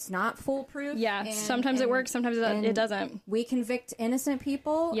not foolproof. Yeah. Sometimes it works. Sometimes it doesn't. We convict innocent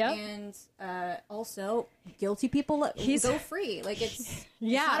people. Yep. And also guilty people go free. Like, it's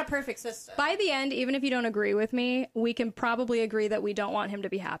not a perfect system. By the end, even if you don't agree with me, we can probably agree that we don't want him to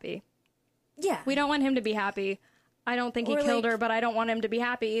be happy. Yeah. We don't want him to be happy. I don't think he killed her, but I don't want him to be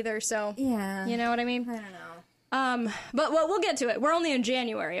happy either. So, yeah. You know what I mean? I don't know. But we'll get to it. We're only in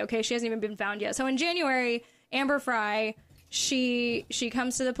January, okay? She hasn't even been found yet. So in January, Amber Frey, she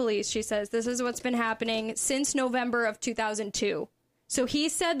comes to the police. She says, this is what's been happening since November of 2002. So he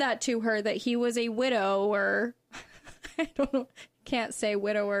said that to her, that he was a widower. I don't know. Can't say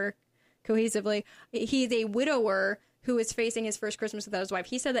widower cohesively. He's a widower who is facing his first Christmas without his wife.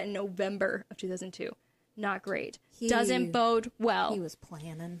 He said that in November of 2002. Not great. Doesn't bode well. He was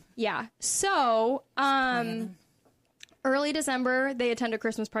planning. Yeah. So, early December, they attend a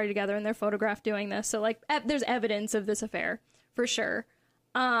Christmas party together and they're photographed doing this. So, like, there's evidence of this affair for sure.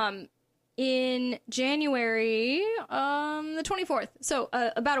 In January, the 24th. So,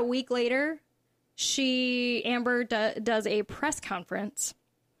 about a week later, Amber does a press conference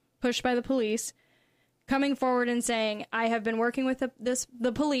pushed by the police, coming forward and saying, I have been working with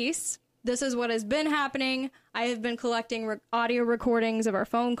the police. This is what has been happening. I have been collecting audio recordings of our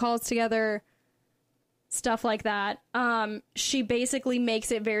phone calls together, stuff like that. She basically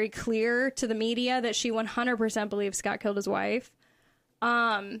makes it very clear to the media that she 100% believes Scott killed his wife.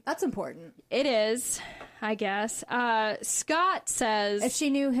 That's important. It is, I guess. Scott says... If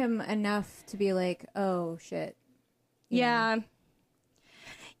she knew him enough to be like, oh, shit. Yeah.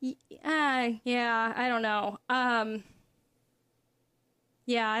 Yeah, I don't know.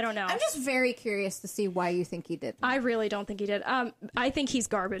 Yeah, I don't know. I'm just very curious to see why you think he did that. I really don't think he did. I think he's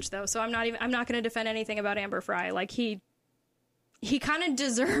garbage though, so I'm not going to defend anything about Amber Frey. Like, he kind of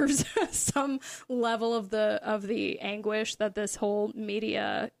deserves some level of the anguish that this whole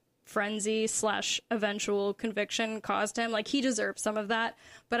media frenzy / eventual conviction caused him. Like, he deserves some of that,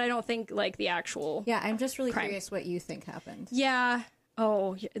 but I don't think like the actual I'm just really curious what you think happened. Yeah.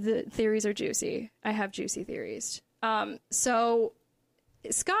 Oh, the theories are juicy. I have juicy theories. So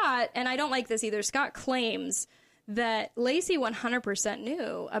Scott, and I don't like this either, Scott claims that Lacey 100%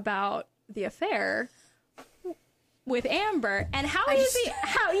 knew about the affair with Amber. And how you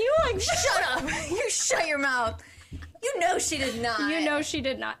like, shut up. You shut your mouth. You know she did not. You know she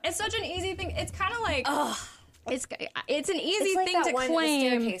did not. It's such an easy thing. It's kind of like, it's an easy like thing that to one, claim.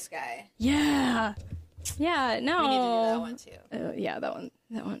 The staircase guy. Yeah. Yeah, no. We need to do that one too. Yeah,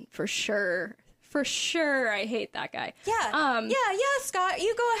 that one for sure. For sure, I hate that guy. Yeah. Yeah, Scott,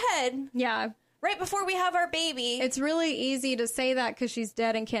 you go ahead. Yeah. Right before we have our baby. It's really easy to say that because she's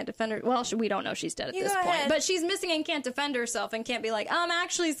dead and can't defend her. Well, we don't know she's dead at this point. But she's missing and can't defend herself and can't be like,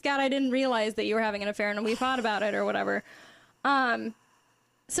 actually, Scott, I didn't realize that you were having an affair and we thought about it or whatever.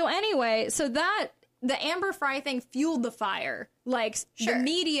 So anyway, the Amber Frey thing fueled the fire. Like, the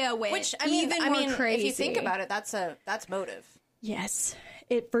media went even more crazy. If you think about it, that's motive. Yes.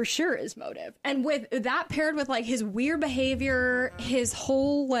 it for sure is motive. And with that paired with like his weird behavior, his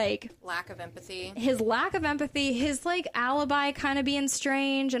whole like lack of empathy, his like alibi kind of being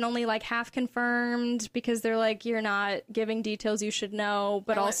strange and only like half confirmed because they're like, you're not giving details you should know,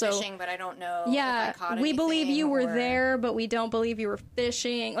 but I also went fishing, but I don't know. Yeah, if I caught we believe you were or... there, but we don't believe you were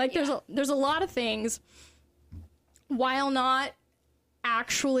fishing. Like there's a lot of things, while not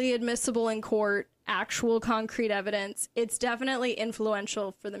actually admissible in court, actual concrete evidence, it's definitely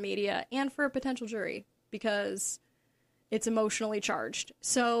influential for the media and for a potential jury because it's emotionally charged.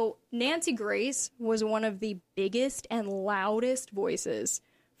 So Nancy Grace was one of the biggest and loudest voices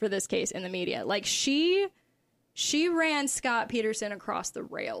for this case in the media. Like she ran Scott Peterson across the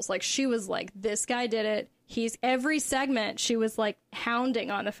rails. Like she was like, this guy did it. He's every segment. She was like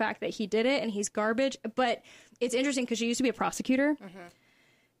hounding on the fact that he did it and he's garbage. But it's interesting because she used to be a prosecutor. Mm-hmm.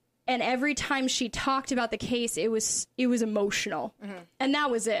 And every time she talked about the case, it was emotional. Mm-hmm. And that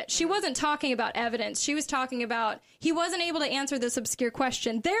was it. She wasn't talking about evidence. She was talking about he wasn't able to answer this obscure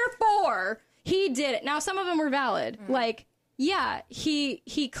question. Therefore, he did it. Now, some of them were valid. Mm-hmm. Like, yeah,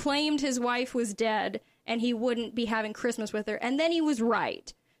 he claimed his wife was dead and he wouldn't be having Christmas with her. And then he was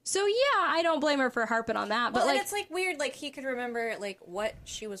right. So, yeah, I don't blame her for harping on that. But, well, and it's, like, weird. Like, he could remember, like, what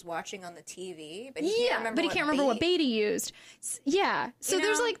she was watching on the TV. But he can't remember what bait he used. Yeah. So,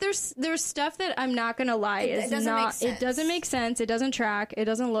 there's, like, there's stuff that I'm not going to lie. It doesn't make sense. It doesn't make sense. It doesn't track. It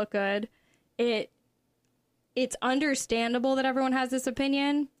doesn't look good. It's understandable that everyone has this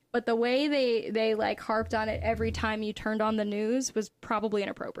opinion. But the way they like, harped on it every time you turned on the news was probably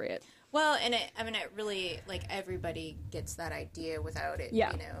inappropriate. Well, and it really, like, everybody gets that idea without it, you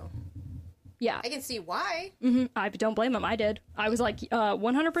know. Yeah. I can see why. Mm-hmm. I don't blame him. I did. I was like,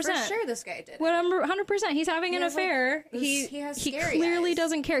 100%. For sure this guy did. 100%. He's having an affair. Like, he clearly eyes.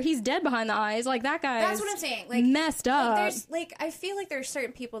 Doesn't care. He's dead behind the eyes. Like, that guy That's what I'm saying. Like, messed up. I feel like there's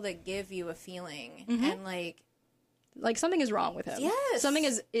certain people that give you a feeling, and, like, something is wrong with him. Yes. Something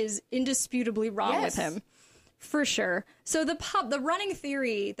is indisputably wrong with him. For sure. So the running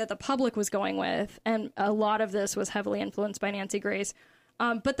theory that the public was going with, and a lot of this was heavily influenced by Nancy Grace,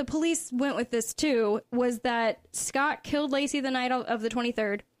 but the police went with this too, was that Scott killed Lacey the night of the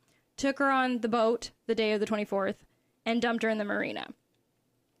 23rd, took her on the boat the day of the 24th, and dumped her in the marina.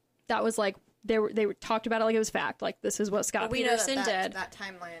 That was like, they talked about it like it was fact. Like, this is what Scott Peterson did. That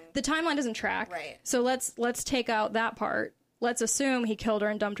timeline. The timeline doesn't track. Right. So let's take out that part. Let's assume he killed her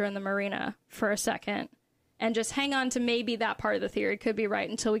and dumped her in the marina for a second. And just hang on to maybe that part of the theory could be right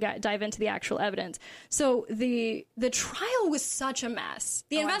until we dive into the actual evidence. So the trial was such a mess.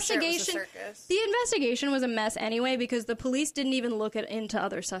 The investigation was a mess anyway because the police didn't even look into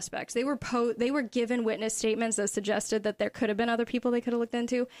other suspects. They were given witness statements that suggested that there could have been other people they could have looked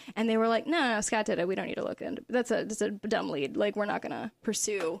into, and they were like, no, Scott did it. We don't need to look into. That's a dumb lead. Like, we're not gonna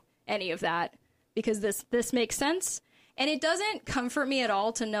pursue any of that because this makes sense. And it doesn't comfort me at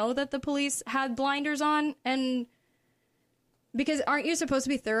all to know that the police had blinders on, and because aren't you supposed to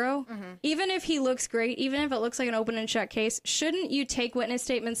be thorough? Mm-hmm. Even if he looks great, even if it looks like an open and shut case, shouldn't you take witness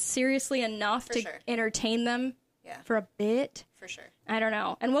statements seriously enough to entertain them for a bit? For sure. I don't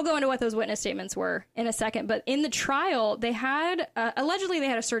know. And we'll go into what those witness statements were in a second. But in the trial, they had, allegedly they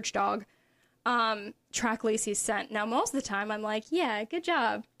had a search dog track Lacey's scent. Now, most of the time, I'm like, yeah, good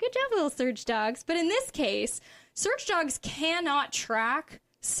job. Good job, little search dogs. But in this case, search dogs cannot track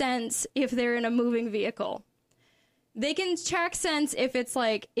scents if they're in a moving vehicle. They can track scents if it's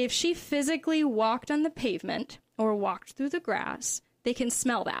like, if she physically walked on the pavement or walked through the grass, they can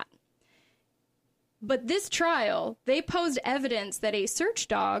smell that. But this trial, they posed evidence that a search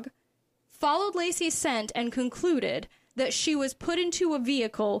dog followed Lacey's scent and concluded that she was put into a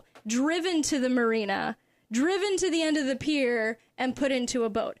vehicle, driven to the marina, driven to the end of the pier, and put into a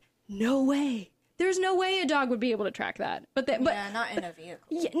boat. No way. There's no way a dog would be able to track that. But not in a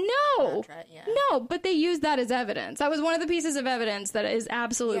vehicle. No, but they used that as evidence. That was one of the pieces of evidence that is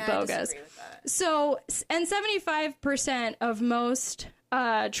absolute bogus. I disagree with that. So, and 75% of most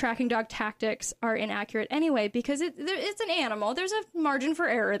tracking dog tactics are inaccurate anyway because it's an animal. There's a margin for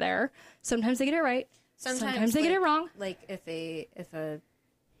error there. Sometimes they get it right. Sometimes they get it wrong. Like if a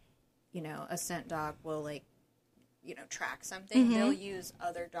scent dog will track something, mm-hmm. they'll use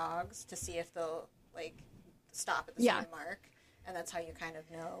other dogs to see if they'll stop at the same mark, and that's how you kind of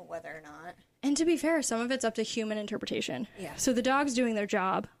know whether or not. And to be fair, some of it's up to human interpretation. Yeah. So the dog's doing their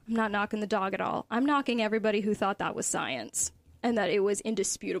job. I'm not knocking the dog at all. I'm knocking everybody who thought that was science and that it was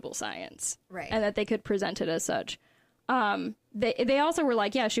indisputable science, right? And that they could present it as such. They also were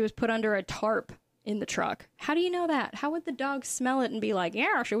like, yeah, she was put under a tarp in the truck. How do you know that? How would the dog smell it and be like,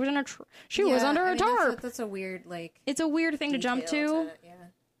 yeah, she was in she was under a tarp? That's a weird, like... It's a weird thing to jump to.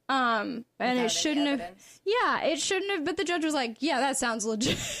 And it shouldn't have... Yeah, it shouldn't have... But the judge was like, yeah, that sounds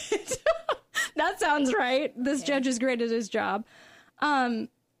legit. That sounds right. This judge is great at his job.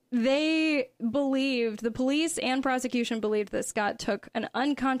 They believed, the police and prosecution believed that Scott took an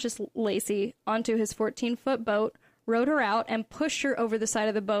unconscious Lacey onto his 14-foot boat, rowed her out, and pushed her over the side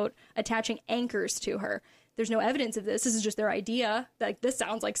of the boat, attaching anchors to her. There's no evidence of this. This is just their idea. Like, this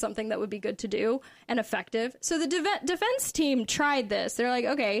sounds like something that would be good to do and effective. So the defense team tried this. They're like,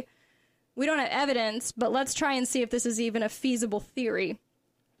 okay, we don't have evidence, but let's try and see if this is even a feasible theory.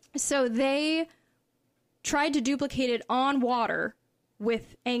 So they tried to duplicate it on water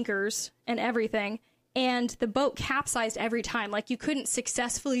with anchors and everything, and the boat capsized every time. Like, you couldn't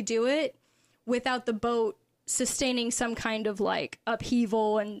successfully do it without the boat sustaining some kind of like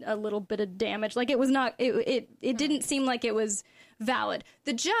upheaval and a little bit of damage. Like, it was not, it didn't seem like it was valid.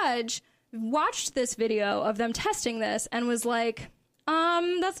 The judge watched this video of them testing this and was like,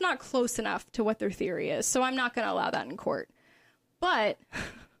 that's not close enough to what their theory is, so I'm not going to allow that in court. But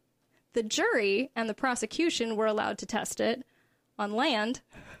the jury and the prosecution were allowed to test it on land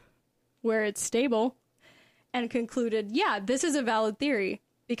where it's stable and concluded, yeah, this is a valid theory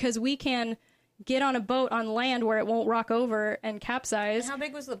because we can get on a boat on land where it won't rock over and capsize. And how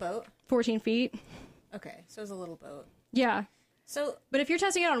big was the boat? 14 feet. Okay, so it was a little boat. Yeah. So, but if you're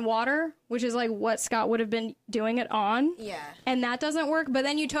testing it on water, which is like what Scott would have been doing it on, yeah, and that doesn't work, but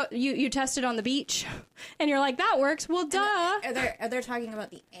then you test it on the beach, and you're like, that works. Well, duh. Are they talking about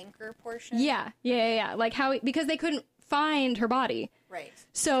the anchor portion? Yeah. Like how, because they couldn't find her body. Right.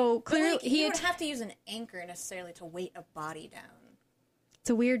 So clearly, he would have to use an anchor necessarily to weight a body down. It's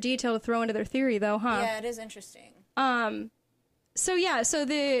a weird detail to throw into their theory, though, huh? Yeah, it is interesting. So yeah, so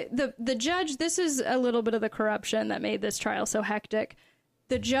the judge, this is a little bit of the corruption that made this trial so hectic.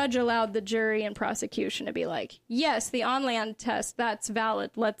 The judge allowed the jury and prosecution to be like, yes, the on-land test, that's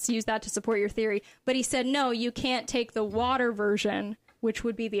valid. Let's use that to support your theory. But he said, no, you can't take the water version, which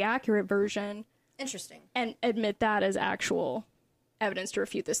would be the accurate version. Interesting. And admit that as actual evidence to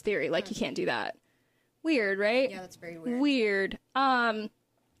refute this theory. Like, you can't do that. Weird, right? Yeah, that's very weird. Weird.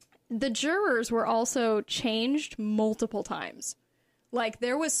 The jurors were also changed multiple times. Like,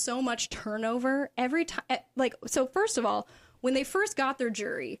 there was so much turnover every time. Like, so first of all, when they first got their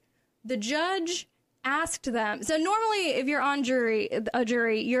jury, the judge asked them. So normally, if you're on a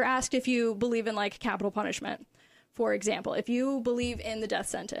jury, you're asked if you believe in, like, capital punishment, for example, if you believe in the death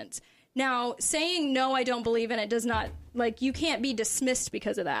sentence. Now, saying, no, I don't believe in it does not, like, you can't be dismissed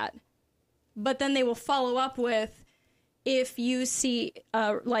because of that. But then they will follow up with, if you see,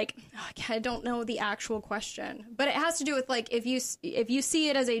 I don't know the actual question, but it has to do with, like, if you see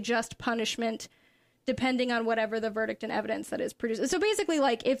it as a just punishment, depending on whatever the verdict and evidence that is produced. So basically,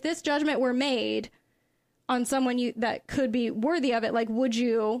 like, if this judgment were made on someone that could be worthy of it, like, would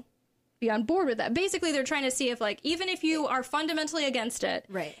you be on board with that? Basically, they're trying to see if, like, even if you are fundamentally against it,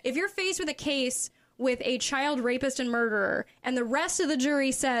 right? If you're faced with a case with a child rapist and murderer, and the rest of the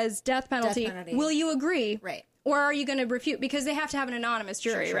jury says death penalty, will you agree? Right. Or are you going to refute? Because they have to have an anonymous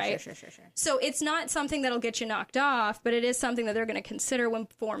jury, right? Sure. So it's not something that'll get you knocked off, but it is something that they're going to consider when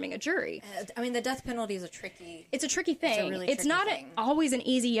forming a jury. I mean, the death penalty is a tricky... It's a tricky thing. It's a really tricky not thing. Always an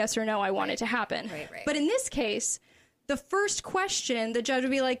easy yes or no, I want it to happen. Right. But in this case, the first question, the judge would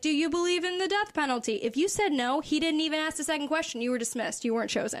be like, do you believe in the death penalty? If you said no, he didn't even ask the second question. You were dismissed. You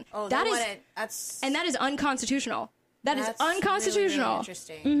weren't chosen. Oh, that is unconstitutional. That's unconstitutional. Really, really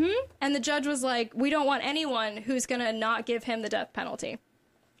interesting. Mm-hmm. And the judge was like, we don't want anyone who's going to not give him the death penalty.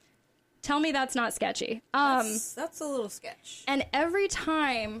 Tell me that's not sketchy. That's a little sketch. And every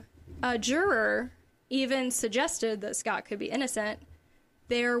time a juror even suggested that Scott could be innocent,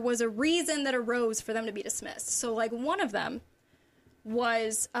 there was a reason that arose for them to be dismissed. So, like, one of them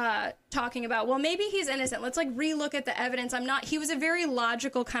was talking about, well, maybe he's innocent. Let's, like, relook at the evidence. He was a very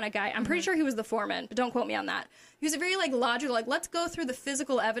logical kind of guy. I'm pretty sure he was the foreman, but don't quote me on that. He was a very, like, logical, like, let's go through the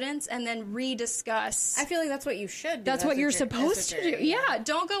physical evidence and then rediscuss. I feel like that's what you should do. That's what you're supposed to do. Yeah,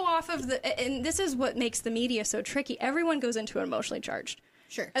 don't go off of and this is what makes the media so tricky. Everyone goes into it emotionally charged.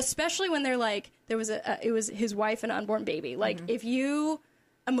 Sure. Especially when they're like, it was his wife and unborn baby. Like, if you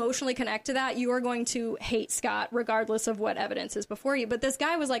emotionally connect to that, you are going to hate Scott regardless of what evidence is before you. But this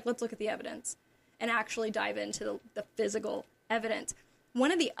guy was like, let's look at the evidence and actually dive into the physical evidence.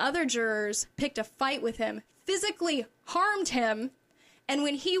 One of the other jurors picked a fight with him, physically harmed him, and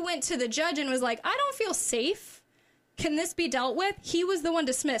when he went to the judge and was like, I don't feel safe, can this be dealt with? He was the one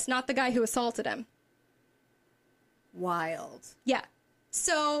dismissed, not the guy who assaulted him. Wild. Yeah.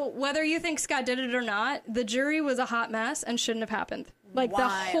 So whether you think Scott did it or not, the jury was a hot mess and shouldn't have happened. Like, the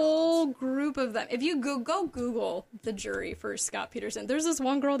whole group of them. If you go Google the jury for Scott Peterson, there's this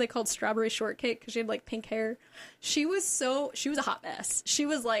one girl they called Strawberry Shortcake because she had, like, pink hair. She was a hot mess. She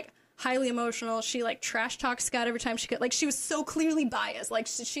was, like, highly emotional. She, like, trash talked Scott every time she could. Like, she was so clearly biased. Like,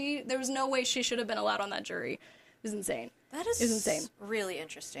 there was no way she should have been allowed on that jury. It was insane. That is insane. Really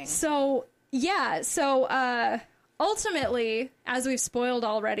interesting. So, yeah. So, ultimately, as we've spoiled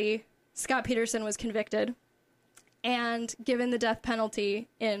already, Scott Peterson was convicted and given the death penalty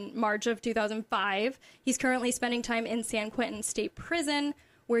in March of 2005. He's currently spending time in San Quentin State Prison,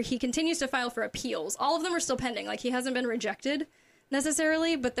 where he continues to file for appeals. All of them are still pending. Like, he hasn't been rejected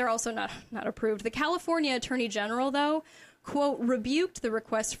necessarily, but they're also not approved. The California Attorney General, though, quote, rebuked the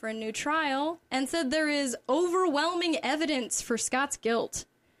request for a new trial and said there is overwhelming evidence for Scott's guilt.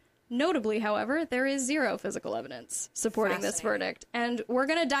 Notably, however, there is zero physical evidence supporting this verdict. And we're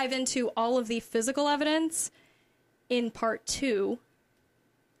going to dive into all of the physical evidence in part 2.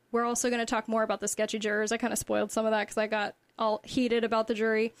 We're also going to talk more about the sketchy jurors. I kind of spoiled some of that because I got all heated about the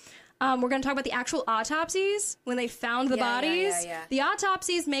jury. We're going to talk about the actual autopsies when they found the bodies. The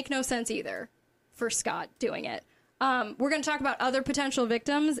autopsies make no sense either for Scott doing it. We're going to talk about other potential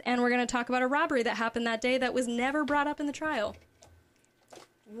victims, and we're going to talk about a robbery that happened that day that was never brought up in the trial.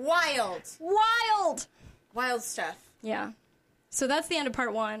 Wild stuff. Yeah. So that's the end of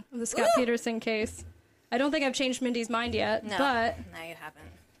part 1 of the Scott Peterson case. I don't think I've changed Mindy's mind yet, but... No, you haven't.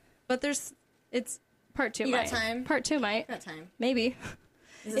 But it's part 2 You might. got time? Part 2 might. Got time. Maybe.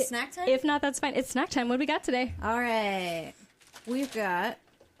 Is it snack time? If not, that's fine. It's snack time. What do we got today? All right. We've got...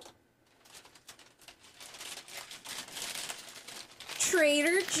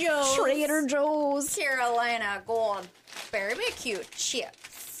 Trader Joe's. Trader Joe's. Carolina Gold Barbecue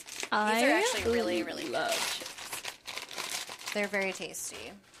Chips. These are actually really, really good. They're very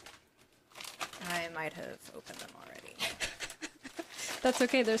tasty. I might have opened them already. That's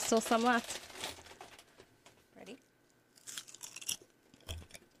okay. There's still some left. Ready?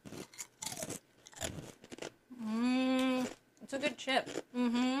 It's a good chip.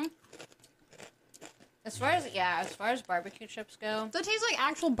 Mm-hmm. As far as barbecue chips go. So it tastes like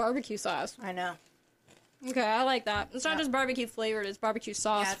actual barbecue sauce. I know. Okay, I like that. It's not just barbecue flavored, it's barbecue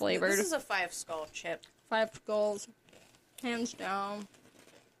sauce flavored. This is a 5 skull chip. 5 skulls. Hands down.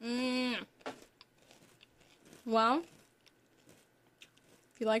 Well,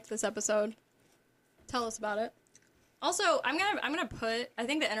 if you liked this episode, tell us about it. Also, I'm gonna put, I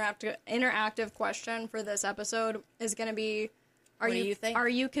think the interactive question for this episode is gonna be, what do you think? Are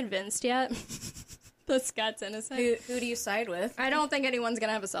you convinced yet that Scott's innocent? Who do you side with? I don't think anyone's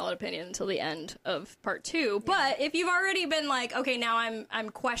gonna have a solid opinion until the end of part 2. But if you've already been like, okay, now I'm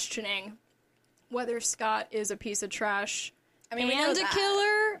questioning whether Scott is a piece of trash and a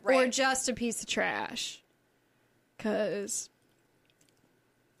killer, or just a piece of trash. Because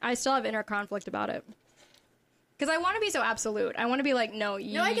I still have inner conflict about it. Because I want to be so absolute. I want to be like, no,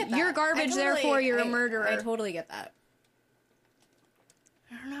 I get that. You're garbage, therefore you're a murderer. I totally get that.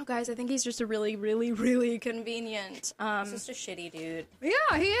 I don't know, guys. I think he's just a really, really, really convenient. He's just a shitty dude.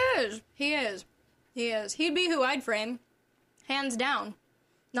 Yeah, he is. He is. He is. He'd be who I'd frame. Hands down.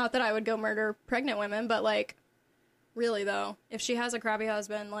 Not that I would go murder pregnant women, but, like, really, though. If she has a crappy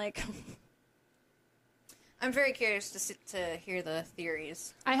husband, like... I'm very curious to hear the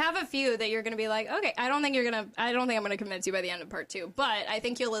theories. I have a few that you're going to be like, okay, I don't think I'm going to convince you by the end of part 2, but I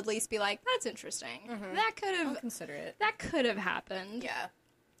think you'll at least be like, that's interesting. Mm-hmm. I'll consider it. That could have happened. Yeah.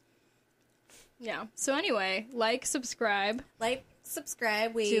 Yeah. So anyway, subscribe.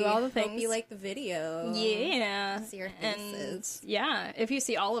 We do all the things. Hope you like the video. Yeah. See our faces. And if you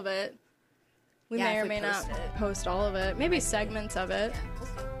see all of it, we may or may not post all of it. Maybe segments of it. Yeah, we'll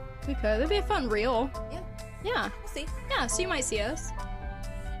see. We could. It'd be a fun reel. Yeah. Yeah. We'll see. Yeah, so you might see us.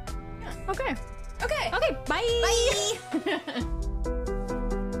 Yeah. Okay. Okay. Okay, bye. Bye.